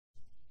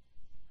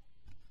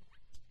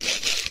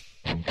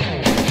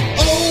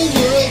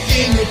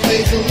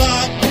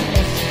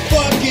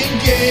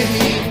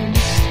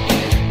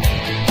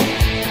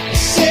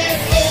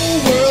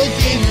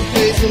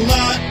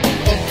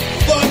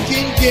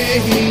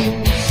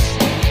games.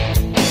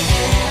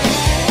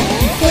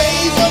 He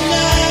plays all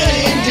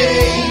night and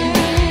day.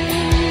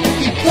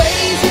 He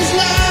plays his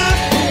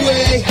life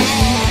away.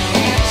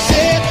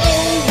 Said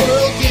old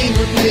world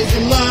gamer plays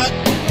a lot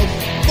of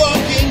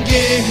fucking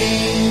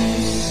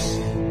games.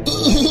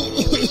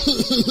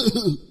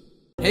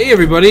 Hey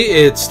everybody,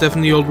 it's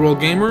Stefan the Old World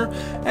Gamer,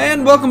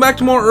 and welcome back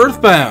to more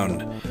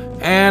Earthbound.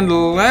 And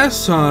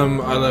last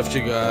time I left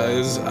you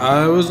guys,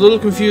 I was a little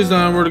confused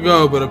on where to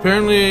go, but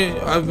apparently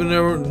I've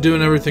been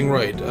doing everything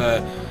right.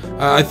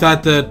 I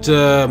thought that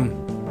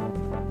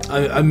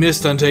I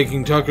missed on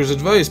taking Tucker's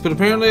advice, but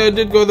apparently I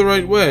did go the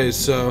right way.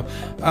 So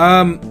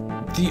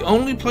the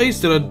only place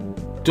that I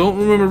don't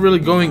remember really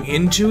going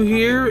into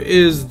here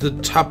is the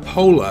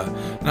Topollo.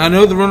 And I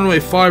know the Runaway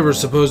Five are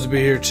supposed to be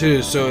here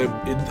too, so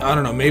I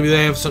don't know, maybe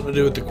they have something to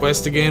do with the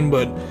quest again,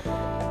 but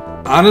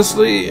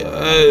honestly,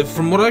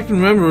 from what I can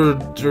remember,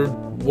 there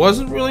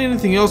wasn't really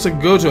anything else I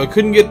could go to. I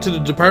couldn't get to the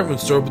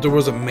department store, but there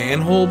was a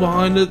manhole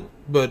behind it,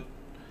 but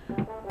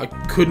I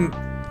couldn't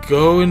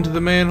go into the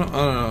manhole.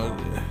 I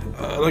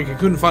don't know, like I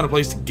couldn't find a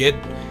place to get,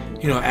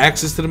 you know,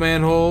 access to the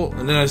manhole,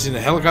 and then I seen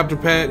the helicopter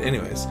pad.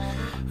 Anyways,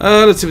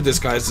 let's see what this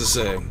guy has to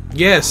say.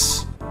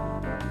 Yes.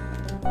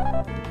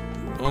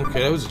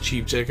 Okay, that was a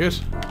cheap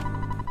ticket.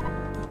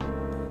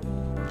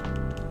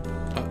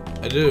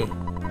 I do.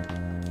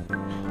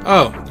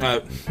 Oh,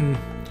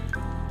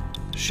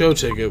 show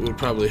ticket would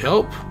probably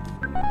help.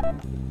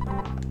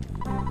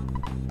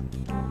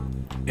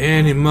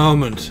 Any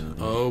moment.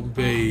 Oh,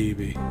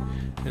 baby.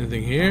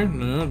 Anything here?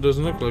 No, it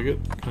doesn't look like it.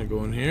 Can I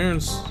go in here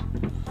and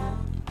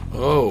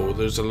oh,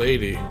 there's a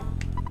lady.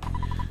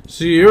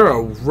 So you're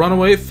a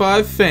Runaway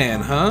Five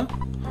fan, huh?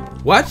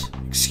 What?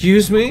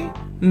 Excuse me?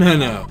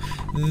 No.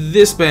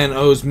 This band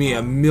owes me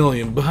 $1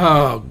 million.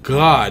 Oh,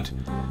 God.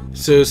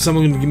 So is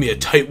someone gonna give me a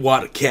tight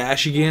wad of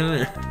cash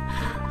again?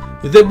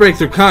 If they break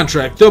their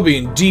contract, they'll be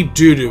in deep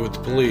doo-doo with the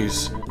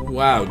police.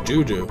 Wow,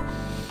 doo-doo.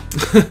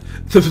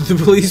 the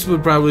police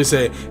would probably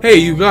say, hey,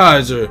 you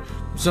guys, or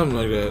something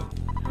like that.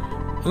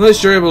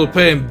 Unless you're able to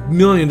pay $1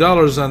 million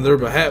on their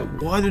behalf,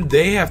 why do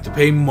they have to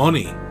pay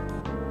money?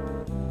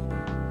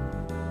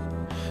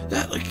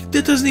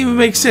 That doesn't even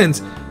make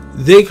sense.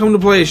 They come to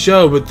play a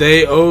show, but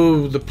they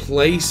owe the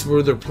place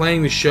where they're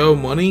playing the show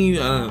money?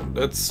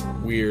 That's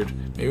weird.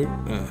 Maybe,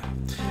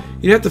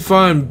 you'd have to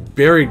find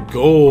buried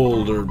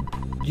gold, or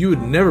you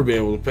would never be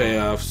able to pay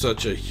off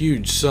such a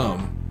huge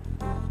sum.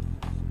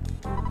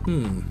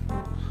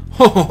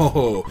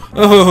 Oh,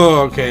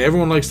 okay.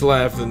 Everyone likes to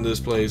laugh in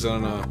this place. I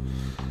don't know.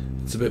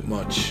 It's a bit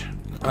much.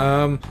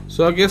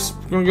 So I guess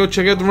we're gonna go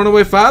check out the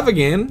Runaway Five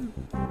again.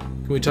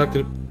 Can we talk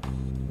to...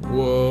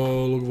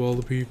 Whoa, look at all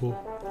the people.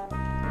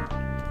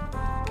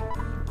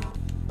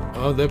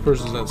 Oh, that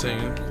person's not saying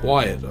it.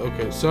 Quiet.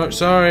 Okay,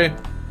 sorry.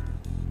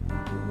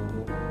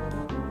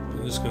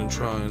 I'm just gonna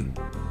try and...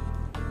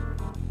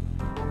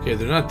 Okay,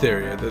 they're not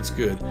there yet. That's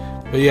good.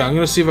 But yeah, I'm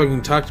gonna see if I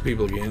can talk to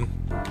people again.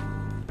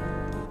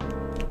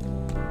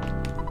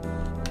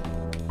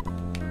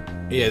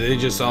 Yeah, they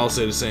just all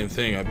say the same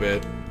thing, I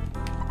bet.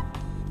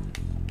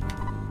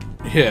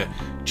 Yeah,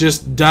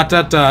 just ...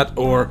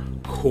 or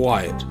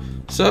quiet.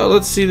 So,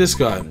 let's see this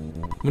guy.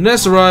 When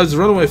Ness arrives, the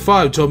Runaway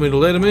Five told me to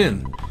let him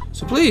in.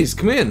 So please,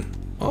 come in.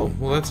 Oh,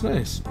 well that's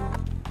nice.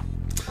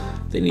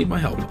 They need my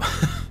help.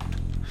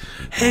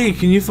 Hey,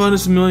 can you find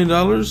us $1 million?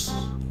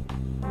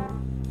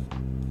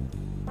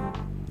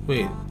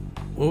 Wait,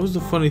 what was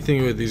the funny thing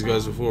about these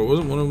guys before?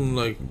 Wasn't one of them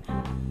like...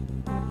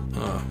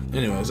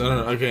 anyways, I don't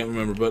know, I can't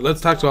remember, but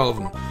let's talk to all of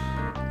them.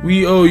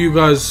 We owe you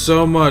guys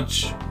so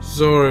much.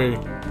 Sorry.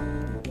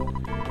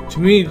 To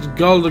meet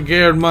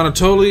Galdagard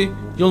Monotoli,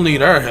 you'll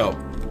need our help.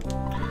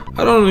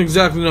 I don't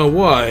exactly know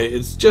why,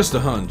 it's just a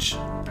hunch.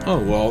 Oh,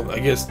 well, I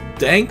guess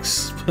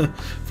thanks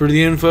for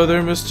the info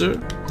there, mister.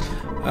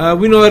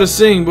 We know how to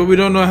sing, but we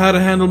don't know how to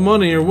handle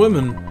money or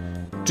women.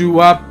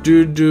 Do-wop,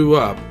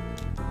 do-do-wop.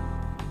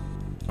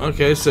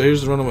 Okay, so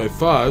here's the Runaway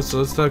Five, so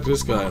let's talk to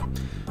this guy.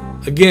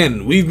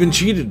 Again, we've been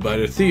cheated by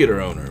the theater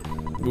owner.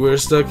 We're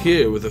stuck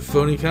here with a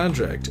phony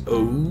contract.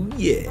 Oh,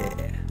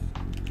 yeah.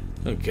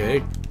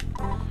 Okay.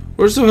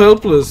 We're so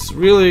helpless.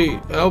 Really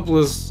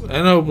helpless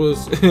and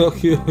hopeless.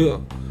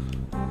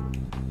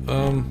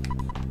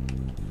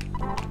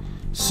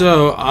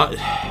 So,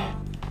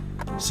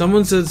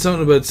 someone said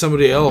something about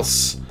somebody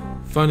else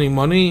finding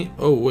money.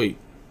 Oh, wait.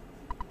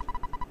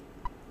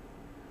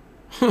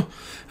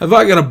 Have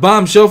I got a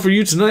bombshell for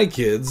you tonight,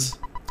 kids?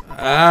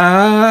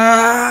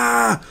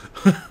 Ah!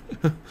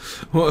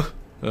 What?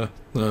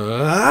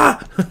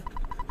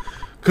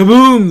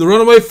 Kaboom! The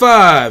Runaway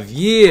Five!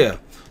 Yeah!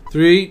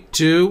 3,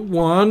 2,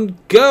 1,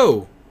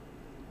 go!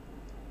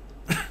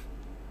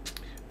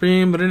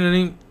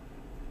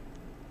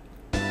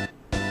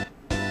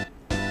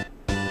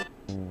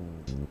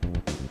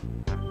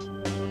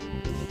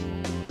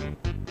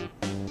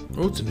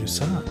 Oh, it's a new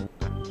song.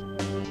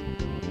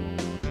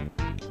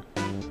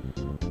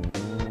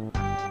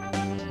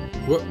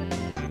 What?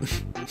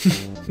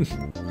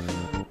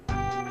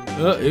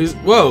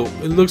 Whoa!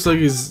 It looks like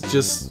he's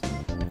just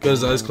got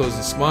his eyes closed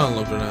and smiling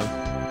up there now.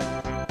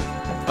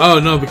 Oh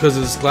no, because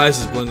his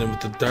glasses blend in with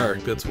the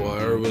dark. That's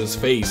why, or with his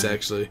face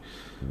actually,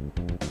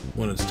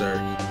 when it's dark.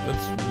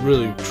 That's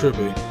really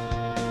trippy.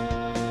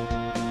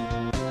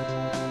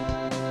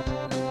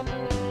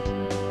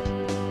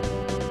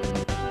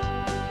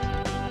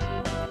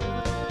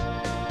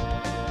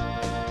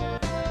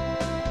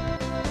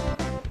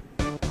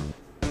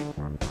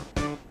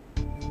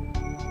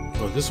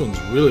 Oh, this one's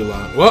really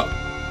long. What?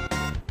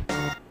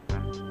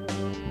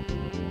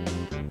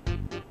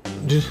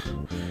 Dude,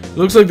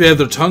 looks like they have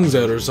their tongues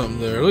out or something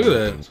there. Look at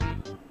that.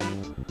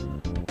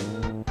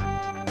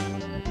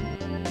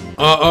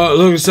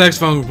 Look at the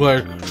saxophone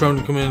player trying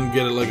to come in and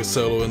get it like a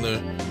solo in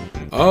there.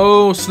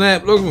 Oh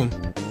snap! Look at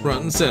him,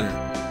 front and center.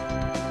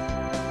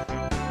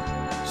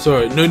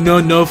 Sorry,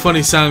 no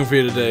funny song for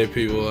you today,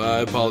 people. I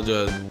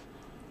apologize.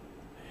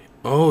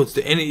 Oh, it's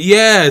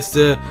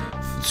the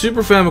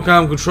Super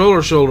Famicom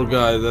controller shoulder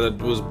guy that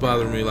was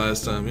bothering me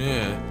last time.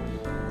 Yeah.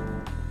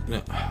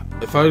 No,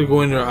 if I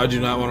go in there, I do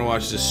not want to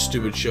watch this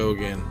stupid show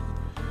again.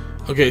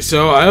 Okay,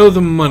 so I owe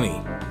them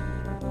money.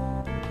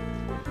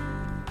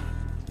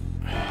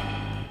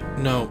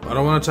 No, I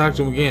don't want to talk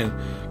to them again.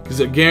 Because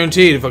they're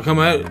guaranteed, if I come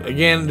out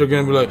again, they're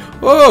going to be like,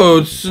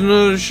 oh, it's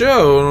another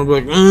show. And I'll be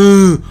like,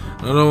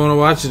 I don't want to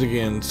watch it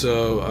again.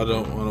 So I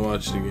don't want to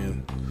watch it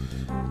again.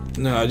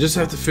 No, I just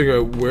have to figure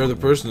out where the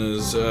person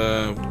is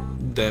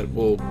that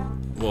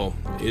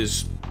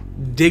is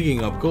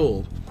digging up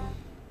gold.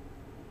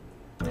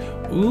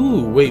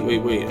 Ooh, wait.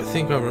 I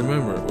think I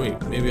remember.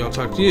 Wait, maybe I'll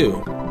talk to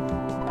you.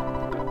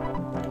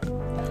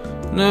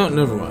 No,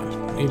 never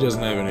mind. He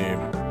doesn't have any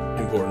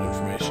important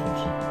information.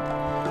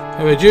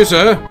 How about you,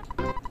 sir?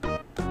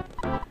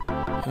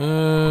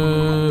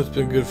 It's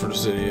been good for the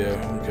city, yeah.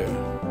 Okay.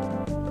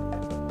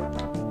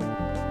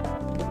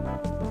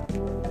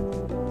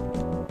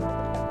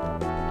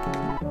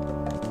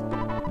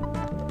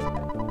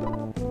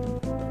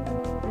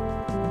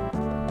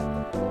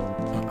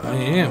 I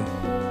am.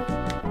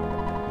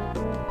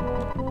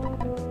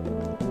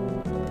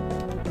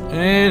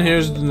 And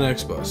here's the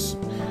next bus.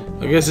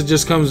 I guess it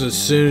just comes as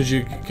soon as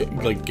you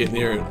like get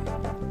near it.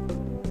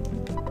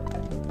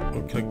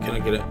 Oh, can I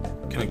get it?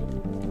 Can I?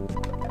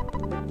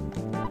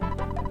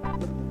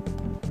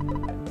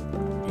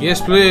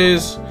 Yes,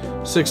 please.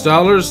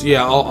 $6.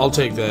 Yeah, I'll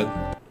take that.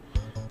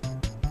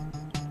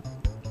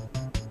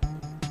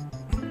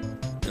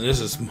 And this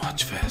is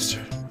much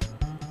faster.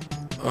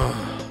 Oh,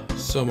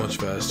 so much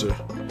faster.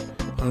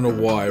 I don't know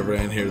why I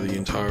ran here the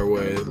entire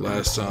way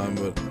last time,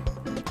 but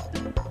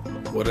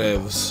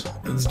whatevs.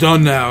 It's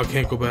done now. I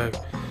can't go back.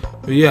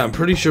 But yeah, I'm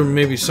pretty sure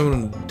maybe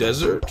someone in the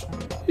desert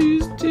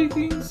is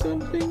digging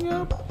something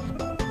up.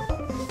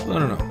 I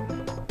don't know.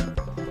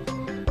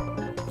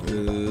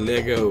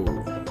 Lego.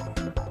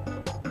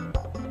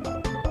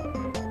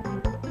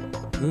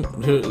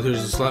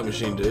 There's a slot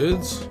machine,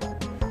 dudes.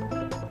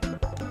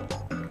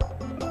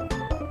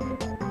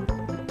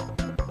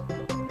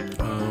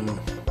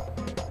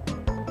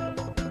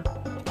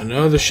 I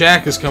know the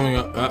shack is coming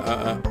up.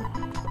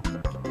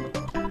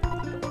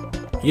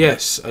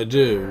 Yes, I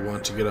do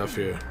want to get off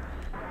here.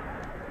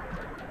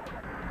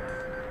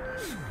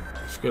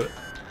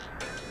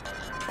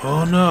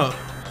 Oh no!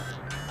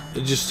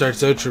 It just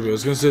starts out trippy. I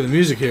was gonna say the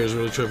music here is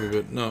really trippy,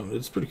 but no,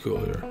 it's pretty cool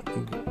here.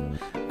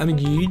 I'm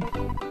good.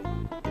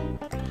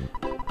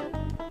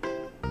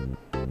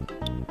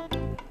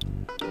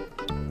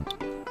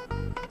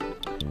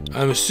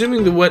 I'm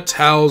assuming the wet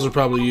towels are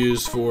probably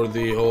used for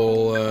the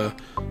whole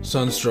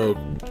sunstroke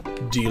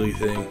dealy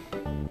thing.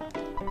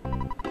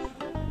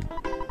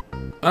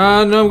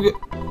 No, I'm good.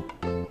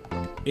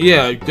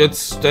 Yeah,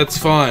 that's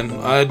fine.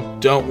 I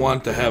don't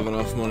want to have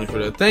enough money for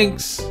that.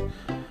 Thanks.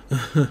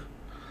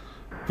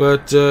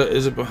 But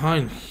is it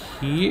behind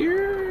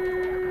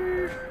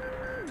here?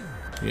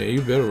 Yeah,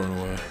 you better run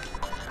away.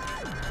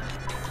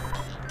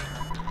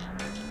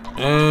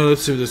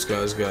 Let's see what this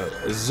guy's got.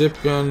 A zip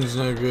gun's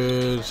no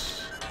good.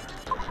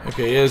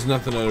 Okay, he has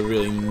nothing I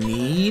really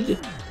need.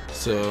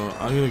 So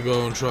I'm gonna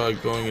go and try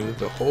going into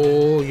the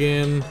hole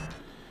again.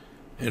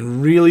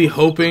 And really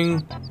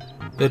hoping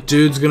that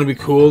dude's gonna be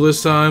cool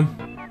this time.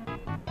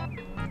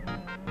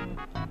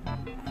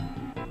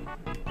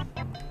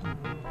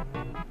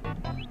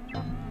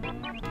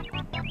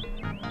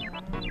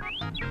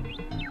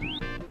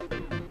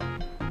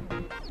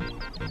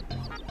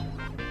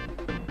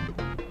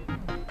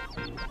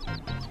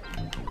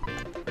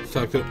 Let's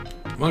talk to the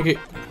monkey.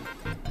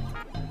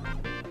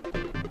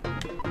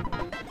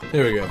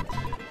 There we go.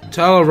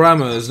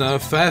 Talarama is now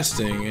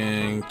fasting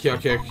and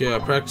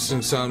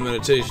practicing silent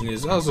meditation. He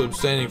is also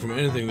abstaining from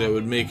anything that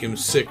would make him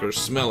sick or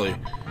smelly.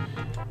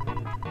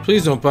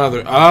 Please don't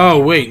bother. Oh,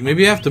 wait.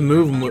 Maybe I have to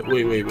move him.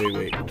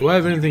 Wait. Do I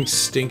have anything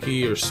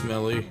stinky or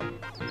smelly?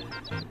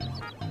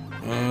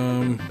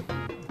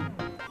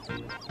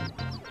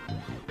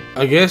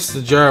 I guess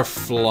the jar of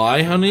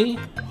fly honey?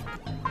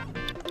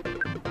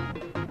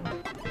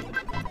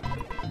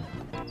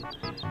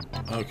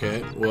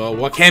 Okay, well,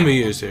 what can we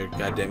use here?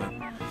 God damn it.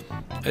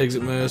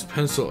 Exit mask,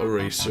 pencil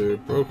eraser,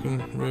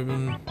 broken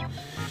ribbon.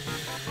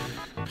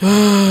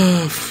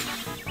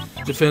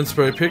 defense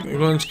by picnic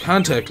lunch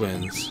contact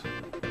lens.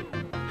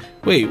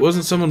 Wait,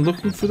 wasn't someone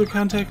looking for the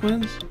contact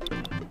lens?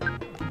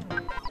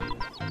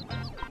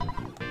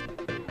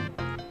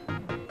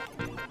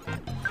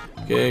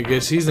 Okay, I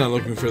guess he's not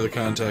looking for the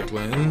contact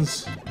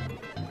lens.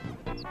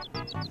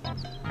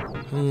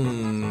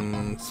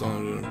 It's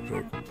on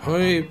a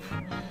pipe.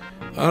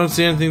 I don't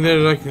see anything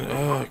there that I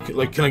can.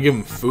 Like, can I give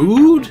him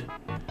food?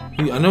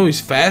 I know he's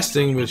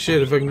fasting, but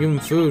shit, if I can give him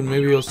food,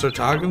 maybe he'll start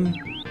talking.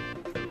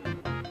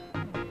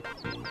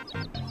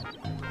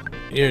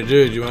 Here,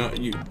 dude, you wanna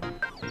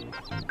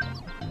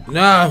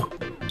No!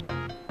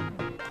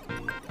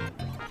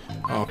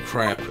 Oh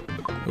crap.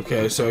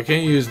 Okay, so I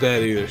can't use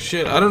that either.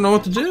 Shit, I don't know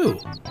what to do.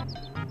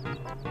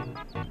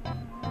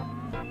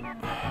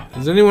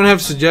 Does anyone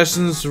have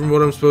suggestions from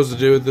what I'm supposed to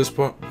do at this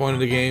point of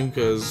the game?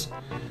 Because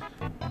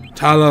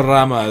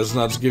Talarama is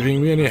not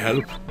giving me any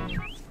help.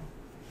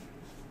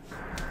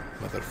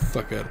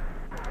 Motherfucker.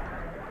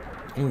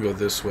 I'm gonna go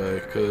this way,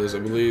 because I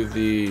believe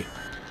the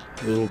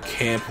little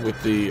camp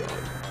with the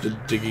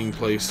digging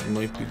place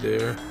might be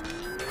there.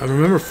 I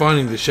remember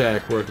finding the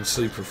shack where I could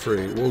sleep for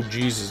free. Whoa,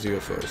 Jesus, the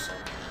UFOs.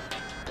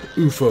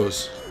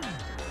 UFOs.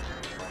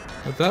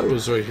 I thought it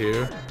was right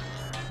here.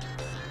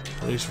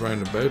 At least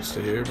roundabouts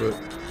to here, but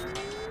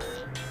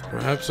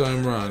perhaps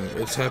I'm wrong.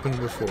 It's happened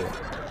before.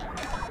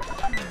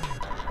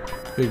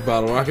 Big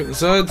bottle rocket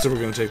inside, so we're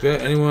gonna take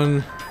that.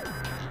 Anyone?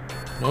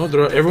 No,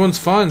 everyone's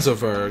fine so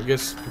far. I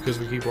guess because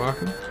we keep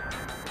walking.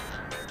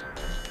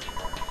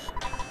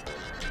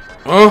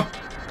 Oh!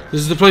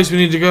 This is the place we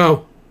need to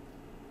go.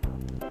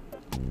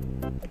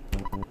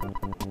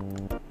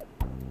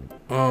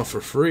 Oh, for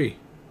free.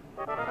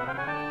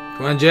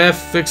 Come on,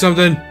 Jeff, fix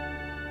something.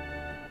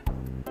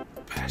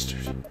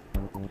 Bastard.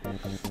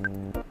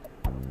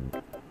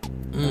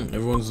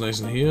 Everyone's nice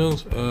and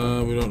healed.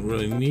 We don't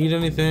really need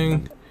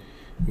anything.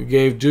 We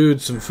gave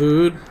dude some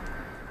food.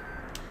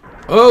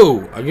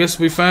 Oh, I guess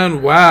we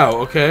found. Wow,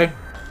 okay.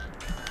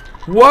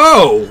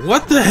 Whoa,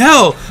 what the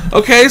hell?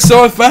 Okay,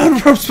 so I found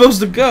where I'm supposed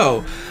to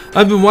go.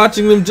 I've been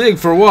watching them dig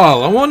for a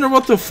while. I wonder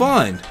what they'll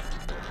find.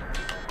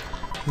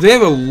 They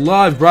have a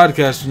live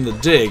broadcast from the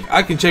dig.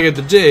 I can check out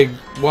the dig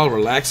while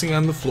relaxing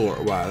on the floor.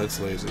 Wow, that's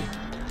lazy.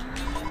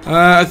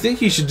 I think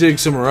he should dig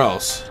somewhere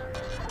else.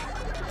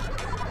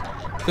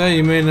 Though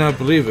you may not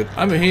believe it,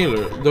 I'm a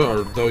healer.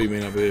 Though you may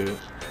not believe it.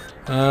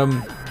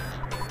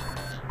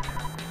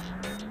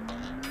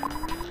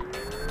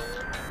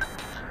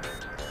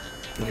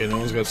 Okay, no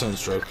one's got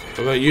sunstroke.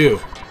 How about you?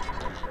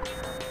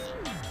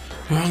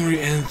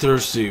 Hungry and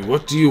thirsty.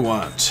 What do you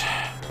want?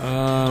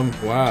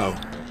 Wow.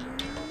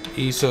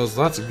 He sells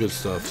lots of good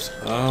stuff.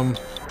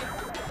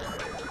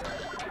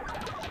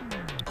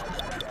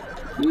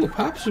 Ooh, a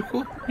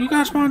popsicle. You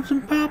guys want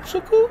some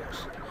popsicles?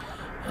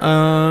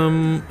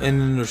 And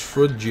then there's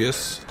fruit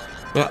juice.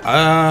 But,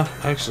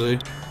 actually,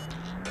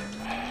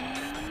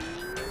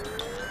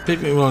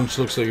 picnic lunch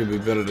looks like it'd be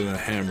better than a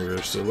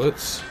hamburger, so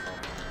let's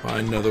buy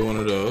another one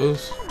of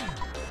those.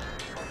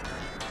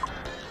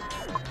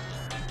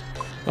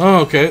 Oh,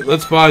 okay,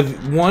 let's buy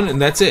one and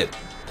that's it.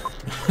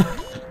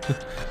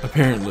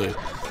 Apparently.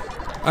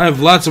 I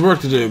have lots of work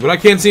to do, but I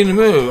can't seem to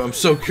move. I'm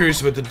so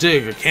curious about the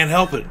dig, I can't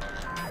help it.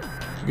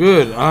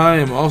 Good, I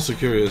am also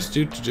curious.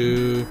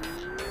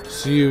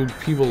 See you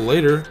people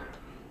later.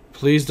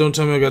 Please don't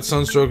tell me I got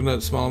sunstroke in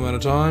that small amount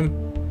of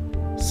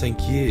time.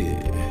 Thank you.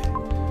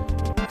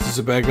 Is this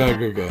a bad guy or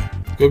good guy?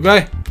 Good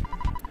guy?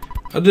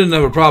 I didn't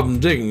have a problem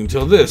digging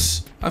until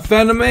this. I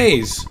found a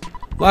maze.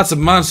 Lots of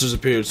monsters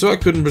appeared, so I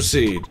couldn't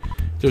proceed.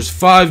 There's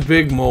 5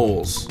 big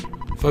moles.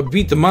 If I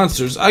beat the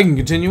monsters, I can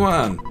continue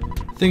on.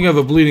 I think I have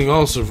a bleeding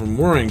ulcer from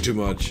worrying too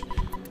much.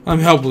 I'm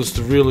helpless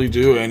to really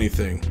do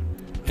anything.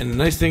 And the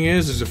nice thing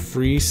is, there's a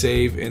free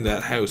save in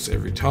that house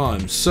every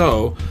time.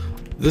 So,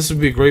 this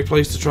would be a great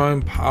place to try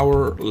and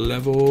power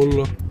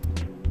level.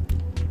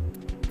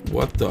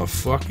 What the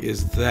fuck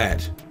is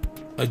that?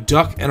 A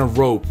duck and a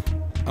rope.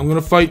 I'm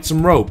gonna fight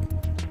some rope.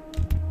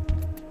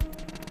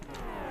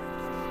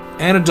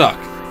 And a duck.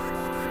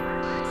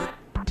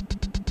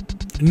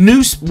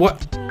 Noose.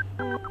 What?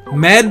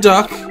 Mad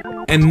Duck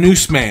and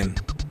Noose Man.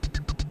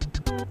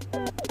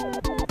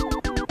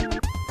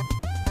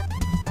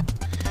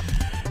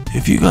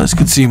 If you guys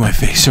could see my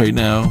face right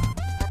now.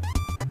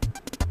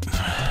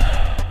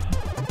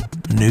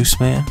 Noose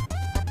Man?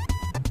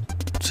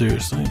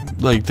 Seriously.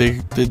 Like, they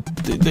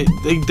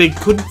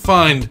couldn't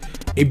find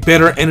a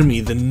better enemy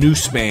than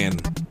Noose Man.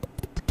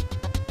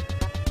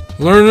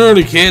 Learn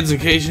early, kids, in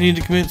case you need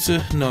to commit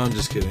to... No, I'm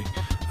just kidding.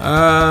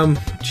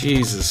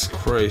 Jesus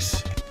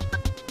Christ.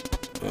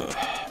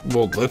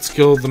 Well, let's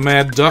kill the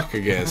Mad Duck, I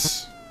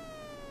guess.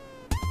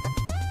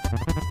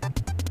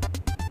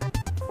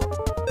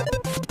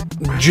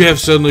 Jeff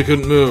suddenly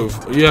couldn't move.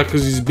 Yeah,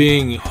 because he's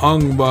being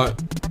hung by...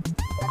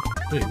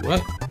 Wait,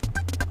 what?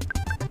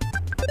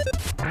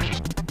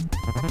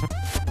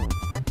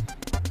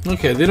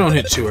 Okay, they don't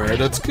hit too hard.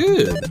 That's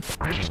good.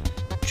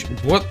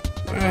 What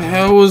the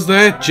hell was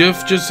that?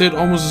 Jeff just hit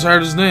almost as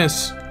hard as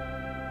this.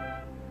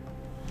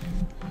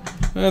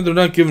 They're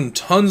not given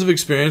tons of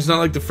experience. Not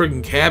like the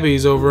freaking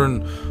cabbies over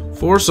in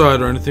Fourside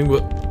or anything,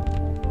 but...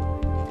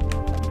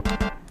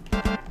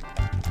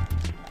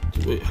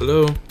 Wait,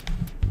 hello?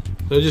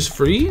 Did I just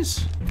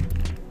freeze?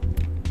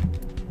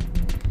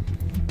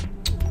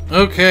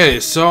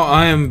 Okay, so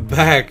I am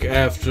back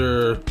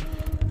after...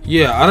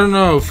 Yeah, I don't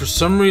know, for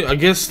some reason, I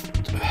guess...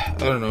 I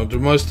don't know, there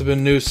must have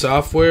been new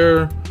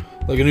software,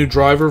 like a new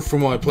driver for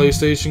my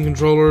PlayStation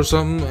controller or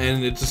something,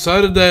 and it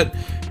decided that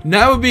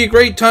now would be a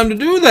great time to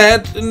do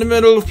that in the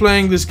middle of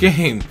playing this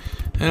game.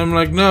 And I'm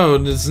like, no,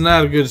 it's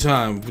not a good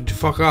time. Would you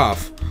fuck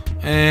off?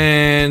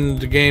 And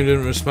the game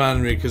didn't respond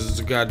to me because it's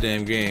a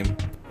goddamn game.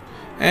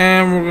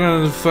 And we're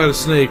gonna fight a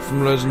snake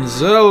from Legend of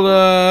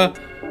Zelda.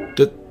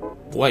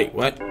 Wait,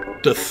 what?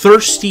 The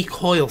thirsty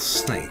coil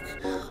snake.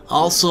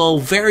 Also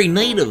very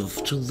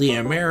native to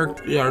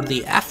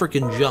the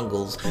African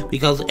jungles,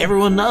 because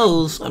everyone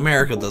knows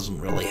America doesn't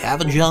really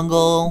have a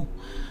jungle.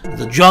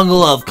 The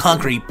jungle of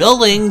concrete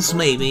buildings,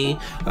 maybe.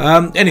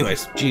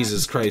 Anyways,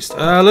 Jesus Christ.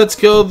 Let's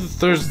kill the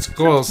thirsty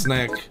coil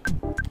snake.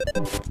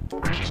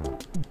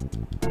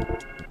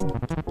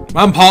 Come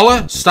on,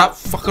 Paula, stop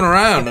fucking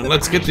around and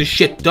let's get this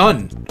shit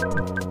done.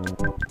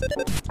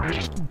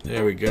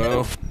 There we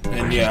go.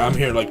 And yeah, I'm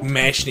here like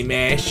mashity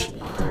mash.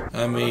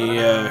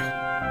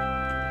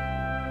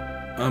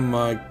 On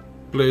my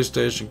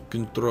PlayStation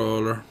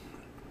controller.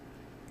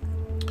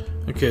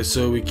 Okay,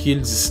 so we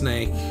killed the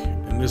snake,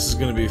 and this is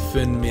gonna be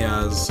Finn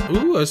Miaz.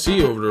 Ooh, I see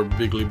you over there,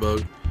 Biggly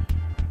Bug.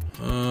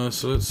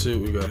 So let's see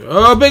what we got here.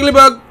 Oh, Biggly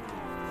Bug!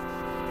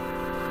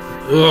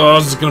 Oh,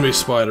 this is gonna be a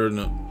spider, isn't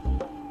it?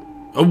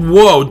 Oh,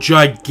 whoa,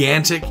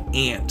 gigantic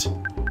ant.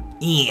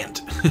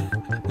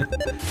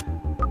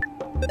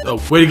 Oh,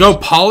 way to go,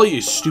 Polly,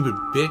 you stupid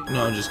bitch.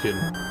 No, I'm just kidding.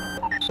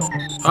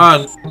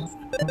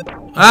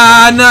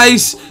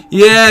 Nice!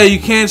 Yeah, you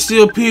can't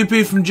steal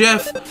pee-pee from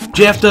Jeff.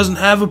 Jeff doesn't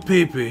have a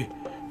pee-pee.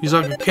 He's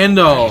like a Ken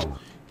doll.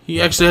 He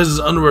actually has his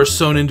underwear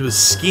sewn into his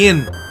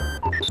skin.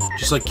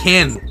 Just like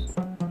Ken.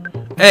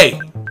 Hey,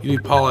 you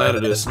leave Paula out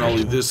of this, and I'll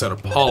leave this out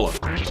of Paula.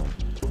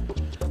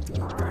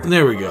 And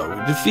there we go.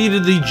 We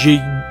defeated the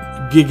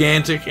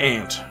gigantic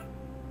ant.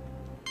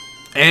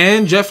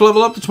 And Jeff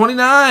leveled up to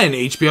 29.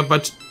 HP up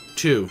by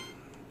 2.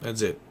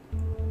 That's it.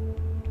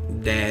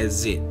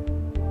 That's it.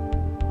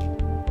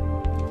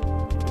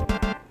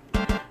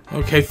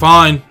 Okay,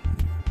 fine.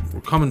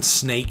 We're coming,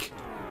 snake.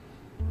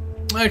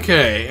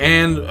 Okay,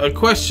 and a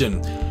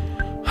question.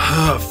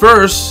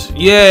 First,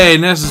 yay,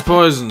 Ness is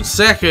poisoned.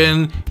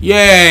 Second,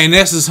 yay,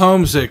 Ness is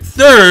homesick.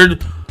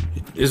 Third,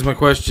 is my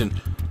question.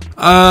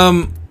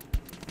 Can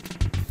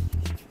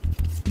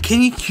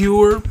you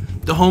cure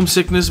the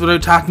homesickness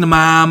without talking to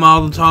Mom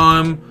all the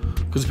time?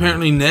 Because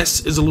apparently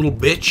Ness is a little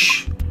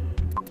bitch.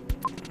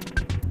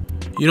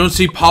 You don't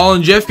see Paul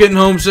and Jeff getting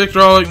homesick.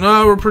 They're all like,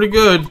 no, we're pretty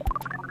good.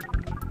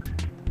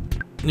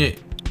 Yeah.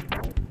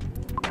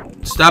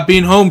 Stop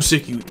being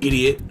homesick, you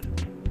idiot.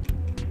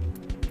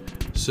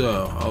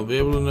 So, I'll be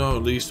able to know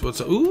at least what's...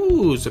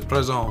 Ooh, it's a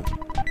present.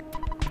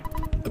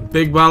 A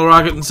big bottle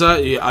rocket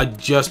inside? Yeah, I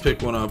just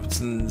picked one up.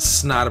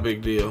 It's not a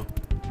big deal.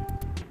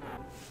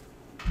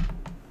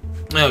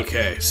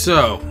 Okay,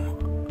 so...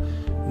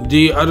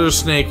 the other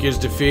snake is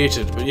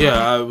defeated. But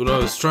yeah, what I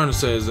was trying to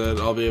say is that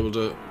I'll be able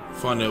to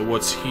find out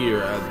what's here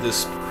at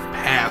this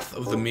path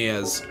of the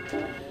Miaz.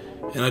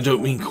 And I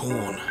don't mean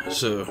corn,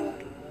 so...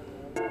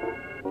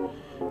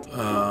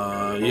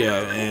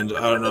 yeah, and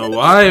I don't know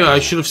why. I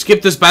should have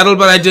skipped this battle,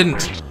 but I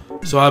didn't.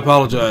 So I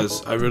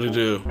apologize. I really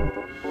do.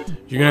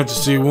 You're gonna have to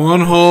see one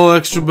whole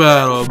extra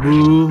battle.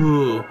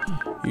 Boo-hoo.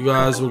 You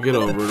guys will get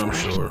over it, I'm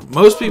sure.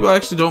 Most people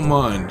actually don't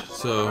mind,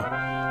 so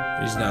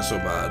he's not so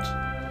bad.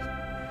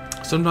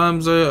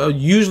 Sometimes,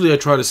 usually I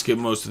try to skip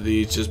most of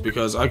these just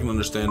because I can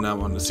understand not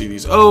wanting to see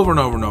these over and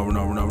over and over and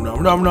over and over and over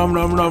and over and over and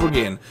over and over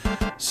again.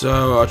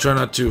 So I'll try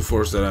not to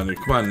force that on you.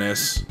 Come on,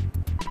 Ness.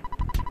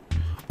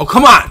 Oh,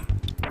 come on!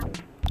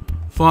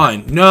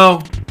 Fine.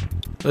 No.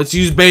 Let's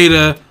use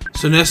beta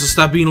so Ness will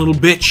stop being a little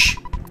bitch.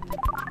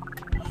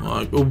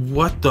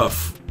 What the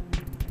f...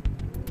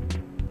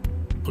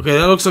 Okay,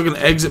 that looks like an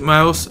exit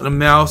mouse and a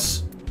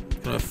mouse.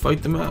 Can I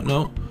fight the mouse?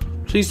 No.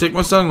 Please take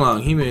my son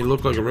along. He may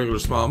look like a regular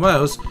small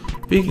mouse,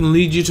 but he can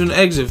lead you to an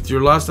exit if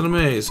you're lost in a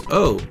maze.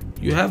 Oh,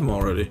 you have him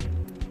already.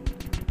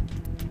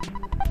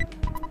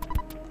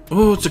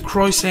 Oh, it's a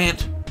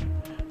croissant.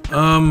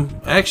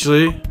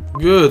 Actually,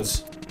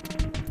 goods.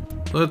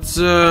 Let's,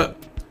 hey,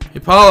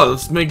 Paula,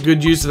 let's make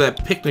good use of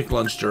that picnic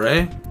luncher,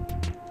 eh?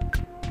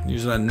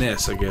 Use it on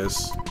Ness, I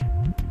guess.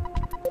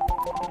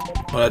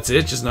 Oh, that's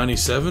it? Just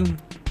 97?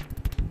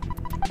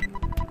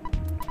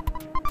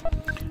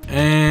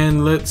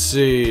 And let's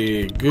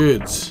see.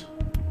 Goods.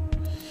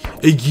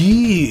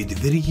 Good.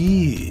 Very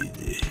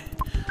good.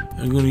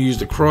 I'm going to use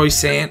the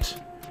croissant.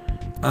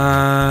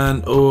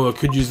 And, oh, I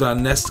could use that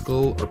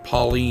Nesticle or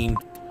Pauline.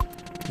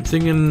 I'm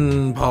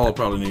thinking Paula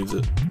probably needs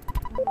it.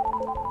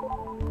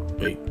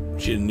 Wait,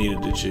 she didn't need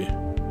it, did she?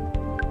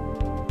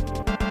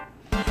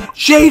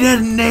 She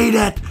didn't need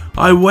it!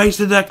 I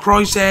wasted that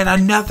croissant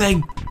on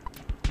nothing!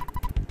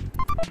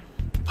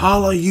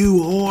 Paula, you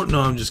whore.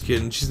 No, I'm just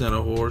kidding. She's not a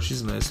whore.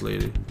 She's a nice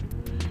lady.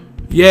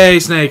 Yay,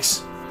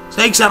 snakes.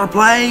 Snakes on a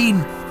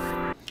plane!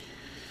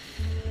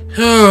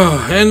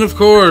 And of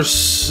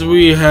course,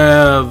 we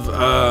have,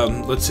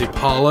 let's see,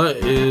 Paula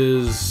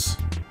is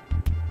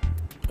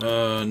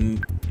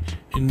in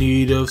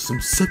need of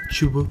some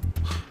sexual.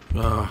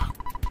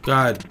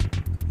 God.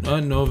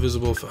 No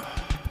visible.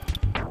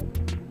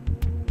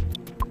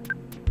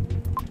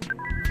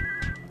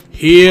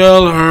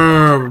 Heal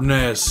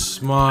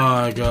herness.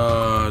 My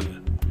God.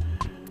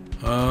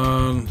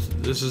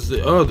 This is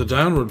the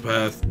downward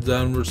path,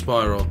 downward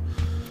spiral,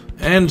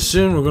 and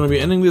soon we're going to be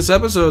ending this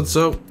episode.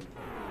 So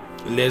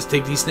let's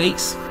take these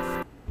snakes.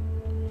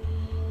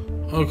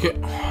 Okay.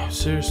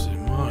 Seriously,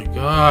 my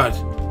God.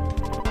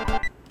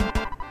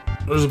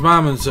 There's a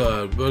bomb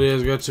inside, but he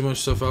has got too much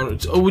stuff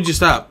out. Oh, would you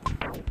stop?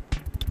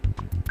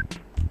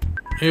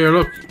 Here,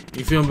 look.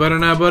 You feeling better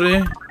now,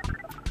 buddy?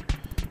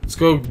 Let's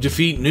go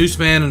defeat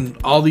Nooseman and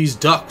all these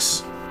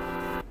ducks.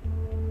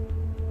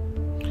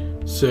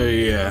 So,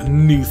 yeah,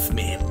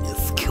 Nooseman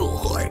is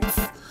cohorts.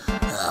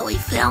 We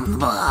found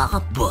them all,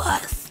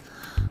 boss.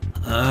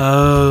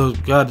 Oh,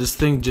 God, this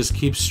thing just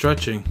keeps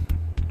stretching.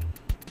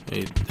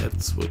 Wait,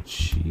 that's what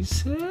she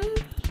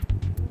said?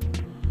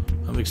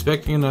 I'm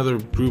expecting another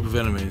group of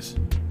enemies.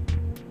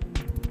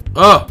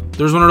 Oh,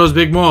 there's one of those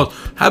big moles.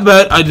 How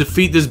about I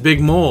defeat this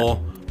big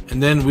mole,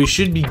 and then we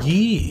should be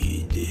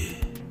good.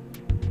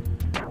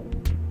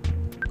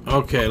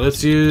 Okay,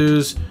 let's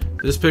use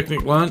this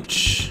picnic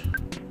lunch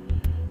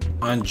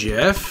on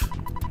Jeff.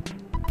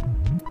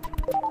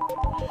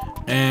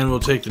 And we'll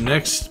take the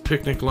next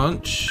picnic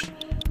lunch.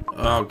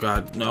 Oh,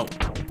 God, no.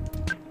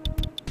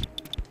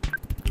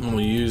 And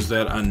we'll use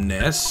that on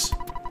Ness.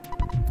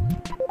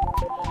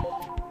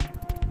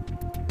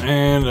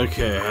 And,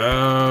 okay,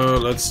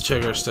 let's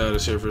check our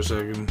status here for a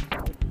second.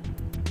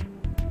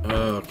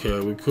 Okay,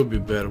 we could be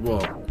better.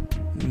 Well,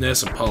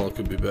 Ness and Paula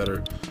could be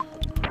better.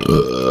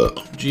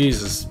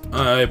 Jesus.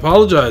 I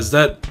apologize.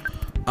 That,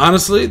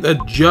 honestly,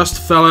 that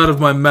just fell out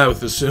of my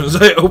mouth as soon as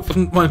I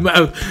opened my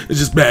mouth. It's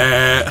just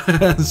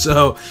bah.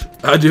 So,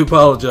 I do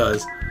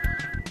apologize.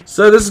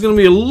 So, this is going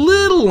to be a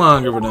little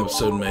longer of an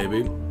episode,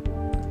 maybe.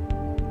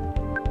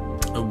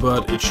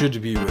 But it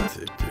should be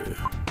worth it.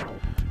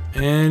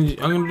 And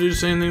I'm going to do the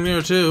same thing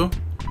there, too.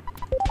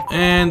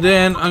 And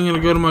then I'm going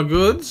to go to my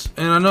goods.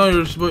 And I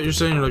know what you're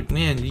saying. You're like,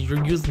 man,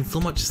 you're using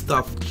so much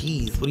stuff.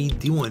 Jeez, what are you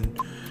doing?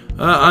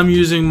 I'm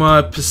using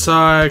my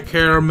Psi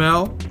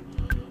Caramel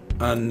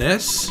on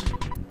Ness.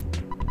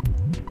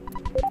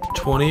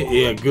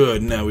 20. Yeah,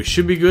 good. Now, we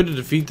should be good to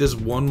defeat this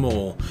one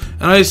mole.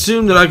 And I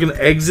assume that I can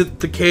exit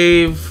the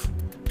cave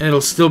and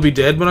it'll still be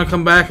dead when I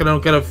come back. And I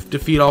don't gotta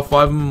defeat all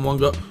 5 of them in one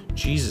go.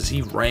 Jesus,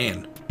 he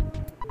ran.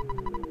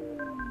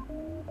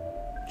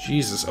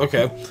 Jesus,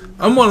 okay.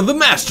 I'm one of the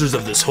masters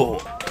of this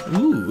hole.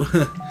 Ooh.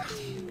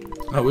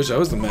 I wish I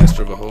was the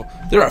master of a hole.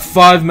 There are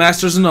 5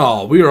 masters in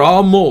all. We are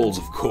all moles,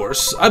 of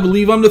course. I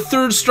believe I'm the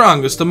 3rd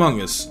strongest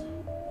among us.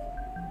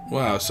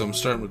 Wow, so I'm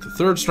starting with the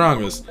 3rd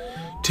strongest.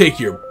 Take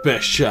your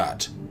best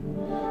shot.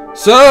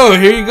 So,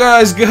 here you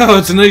guys go.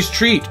 It's a nice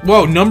treat.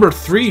 Whoa, number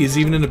 3 is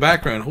even in the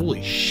background.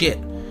 Holy shit.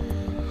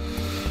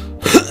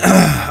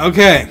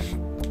 Okay.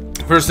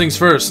 First things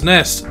first.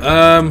 Nest.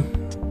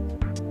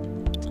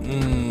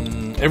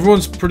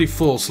 Everyone's pretty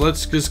full, so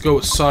let's just go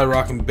with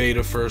Cyrock and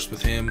Beta first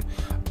with him.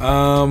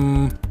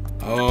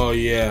 Oh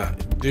yeah.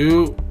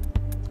 Do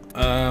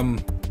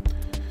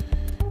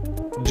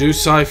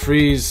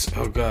Psy-Freeze.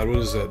 Oh god, what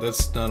is that?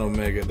 That's not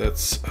Omega.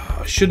 That's...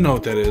 I should know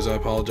what that is. I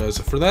apologize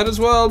for that as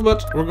well,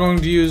 but we're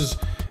going to use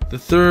the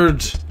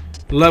 3rd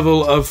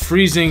level of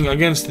freezing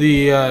against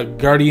the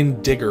Guardian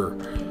Digger.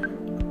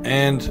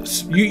 And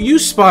you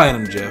spy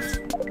on him, Jeff.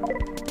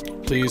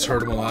 Please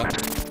hurt him a lot.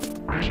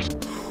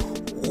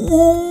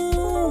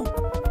 Ooh.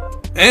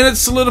 And it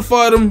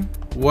solidified him.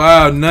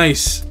 Wow,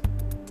 nice.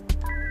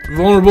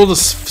 Vulnerable to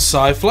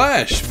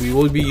Psy-Flash. We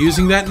will be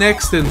using that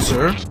next then,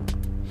 sir.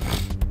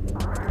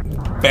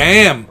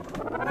 Bam!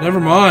 Never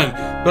mind.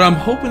 But I'm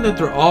hoping that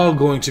they're all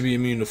going to be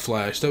immune to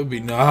Flash. That would be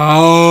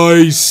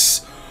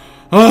nice.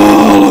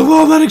 Oh, look at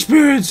all that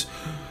experience.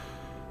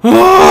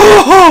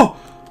 Oh!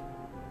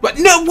 But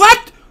no,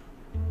 what?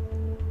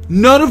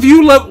 None of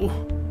you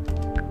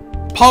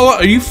Paula,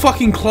 are you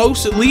fucking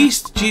close at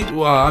least? Gee,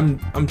 well,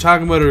 I'm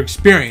talking about her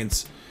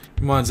experience.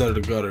 Mine's out of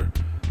the gutter.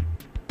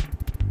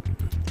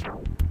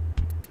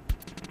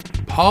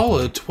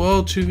 Paula,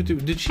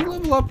 12-250. Did she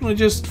level up and I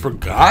just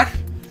forgot?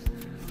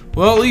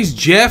 Well, at least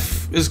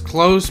Jeff is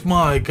close.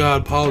 My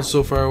god, Paula's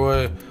so far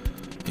away.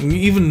 And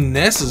even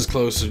Ness is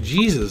closer.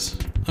 Jesus.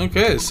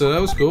 Okay, so that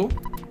was cool.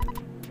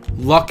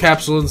 Luck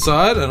capsule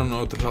inside. I don't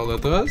know what the hell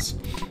that does.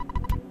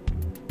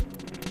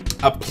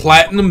 A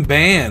platinum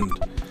band.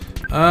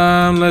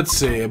 Let's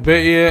see. I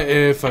bet you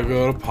if I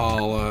go to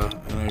Paula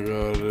and I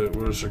go to...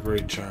 Where's a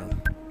great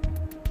charm?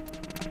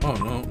 Oh,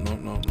 no.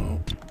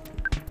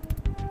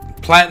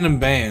 Platinum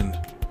band.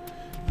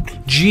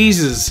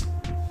 Jesus.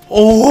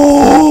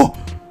 Oh!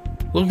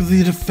 Look at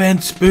the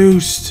defense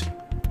boost.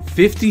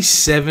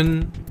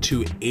 57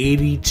 to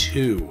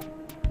 82.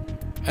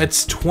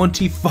 That's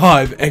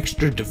 25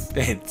 extra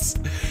defense.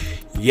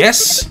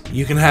 Yes,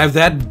 you can have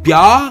that,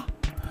 yeah.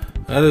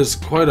 That is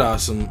quite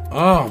awesome.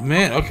 Oh,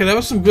 man. Okay, that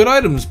was some good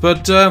items.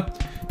 But,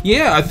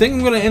 yeah, I think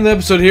I'm going to end the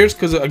episode here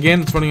because,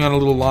 again, it's running on a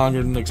little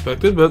longer than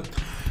expected. But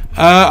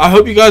I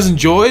hope you guys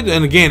enjoyed.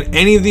 And, again,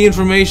 any of the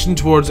information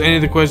towards any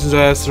of the questions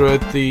I asked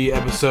throughout the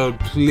episode,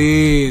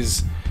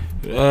 please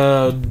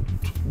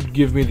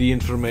give me the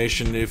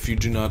information if you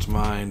do not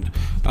mind.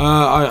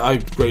 I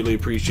greatly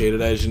appreciate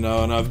it, as you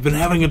know. And I've been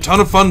having a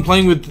ton of fun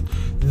playing with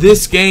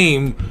this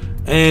game.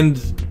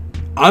 And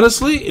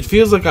honestly, it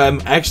feels like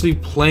I'm actually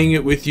playing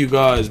it with you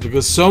guys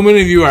because so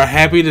many of you are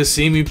happy to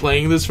see me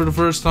playing this for the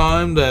first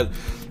time that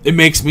it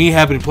makes me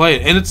happy to play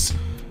it. And it's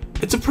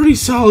a pretty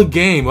solid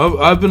game.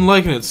 I've been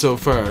liking it so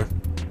far.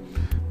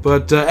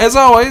 But as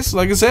always,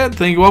 like I said,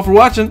 thank you all for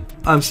watching.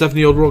 I'm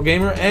Stephanie Old World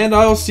Gamer, and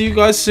I'll see you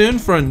guys soon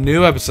for a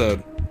new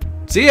episode.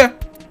 See ya!